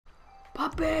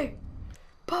Puppy!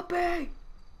 Puppy!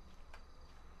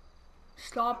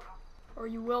 Stop, or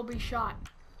you will be shot.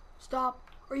 Stop,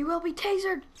 or you will be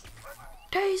tasered!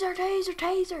 Taser, taser,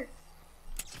 taser!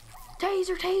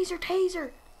 Taser, taser,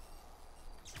 taser!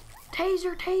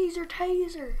 Taser, taser,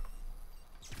 taser!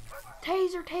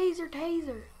 Taser, taser,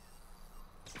 taser!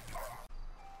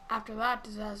 After that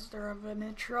disaster of an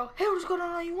intro, hey, what's going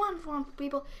on, all you wonderful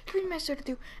people? It's me, Mr.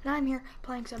 and I'm here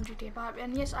playing some GTA 5.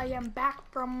 And yes, I am back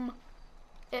from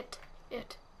it.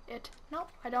 No,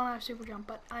 I don't have super jump,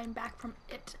 but I'm back from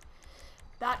it.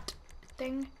 That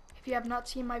thing. If you have not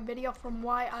seen my video from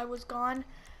why I was gone,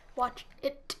 watch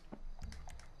it.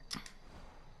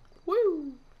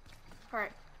 Woo!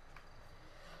 Alright.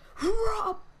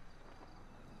 Whoop!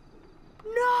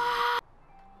 No!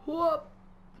 Whoop!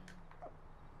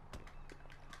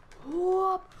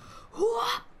 Whoop!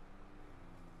 Whoop!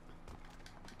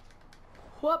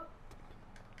 Whoop!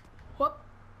 Whoop!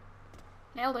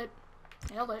 Nailed it.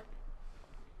 Nailed it.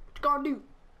 What you gonna do?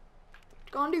 What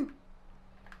you gonna do?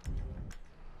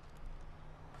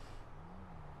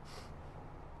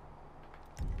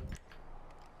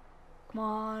 Come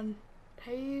on.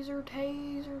 Taser,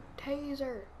 taser,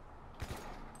 taser.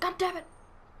 God damn it.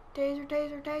 Taser,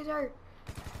 taser, taser.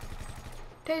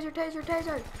 Taser, taser,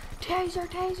 taser. Taser,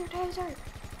 taser, taser.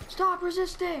 Stop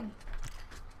resisting.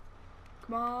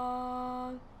 Come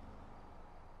on.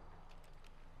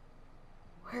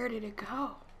 Where did it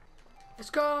go? Let's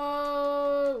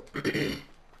go.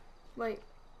 Wait,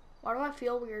 why do I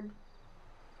feel weird?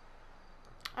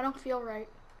 I don't feel right.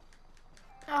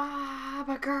 Ah, I'm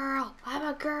a girl. I'm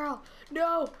a girl.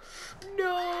 No.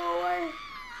 No.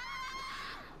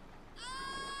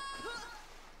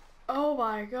 Oh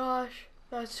my gosh.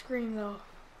 That scream though.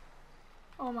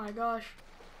 Oh my gosh.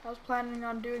 I was planning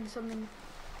on doing something,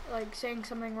 like saying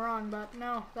something wrong, but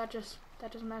no, that just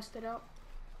messed it up.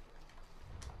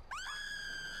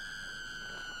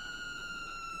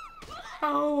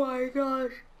 Oh my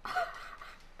gosh.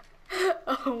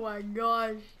 Oh my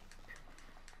gosh.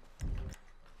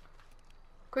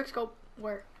 Quick scope,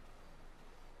 where?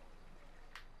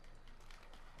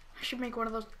 I should make one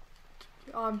of those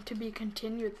to be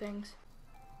continued things.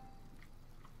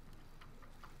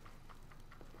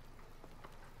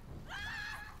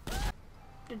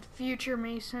 Did future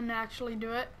Mason actually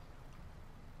do it?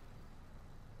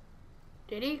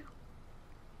 Did he?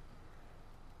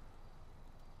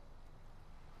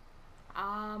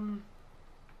 I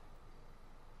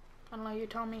don't know, you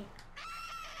tell me.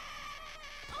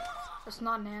 That's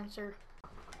not an answer.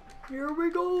 Here we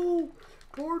go!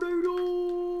 Tornado!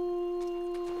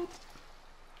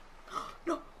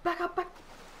 No, back up, back.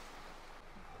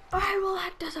 Alright, well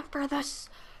that does it for this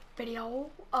video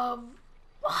of,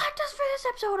 well that does for this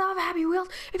episode of Happy Wheels.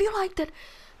 If you liked it,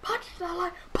 punch that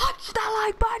like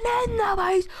button in the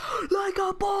face like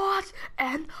a boss,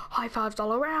 and high fives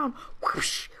all around.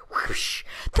 Whoosh, whoosh.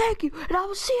 Thank you, and I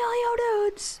will see all you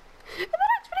dudes in the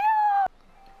next video.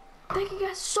 Thank you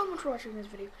guys so much for watching this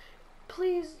video.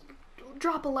 Please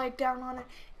drop a like down on it.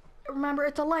 Remember,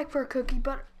 it's a like for a cookie,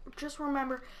 but just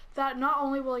remember that not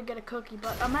only will you get a cookie,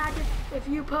 but imagine if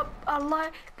you put a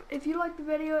like, if you like the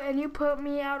video and you put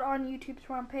me out on YouTube's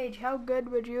front page, how good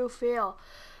would you feel?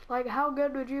 Like, how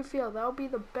good would you feel? That would be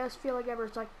the best feeling ever.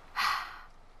 It's like,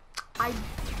 I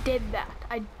did that.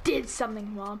 I did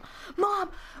something, Mom. Mom!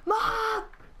 Mom!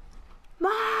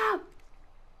 Mom!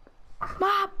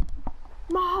 Mom!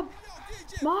 Mom!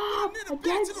 Mom! I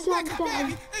did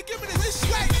something!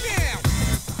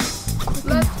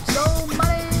 Let's go,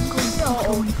 money!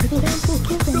 Oh, I did it!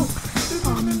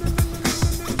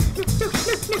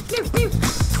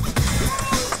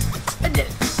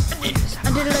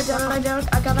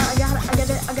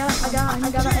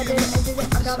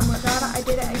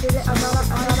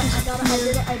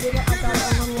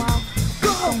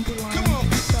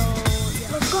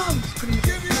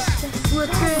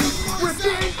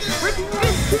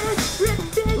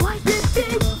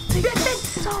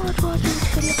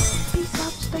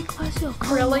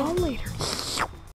 Really? Later.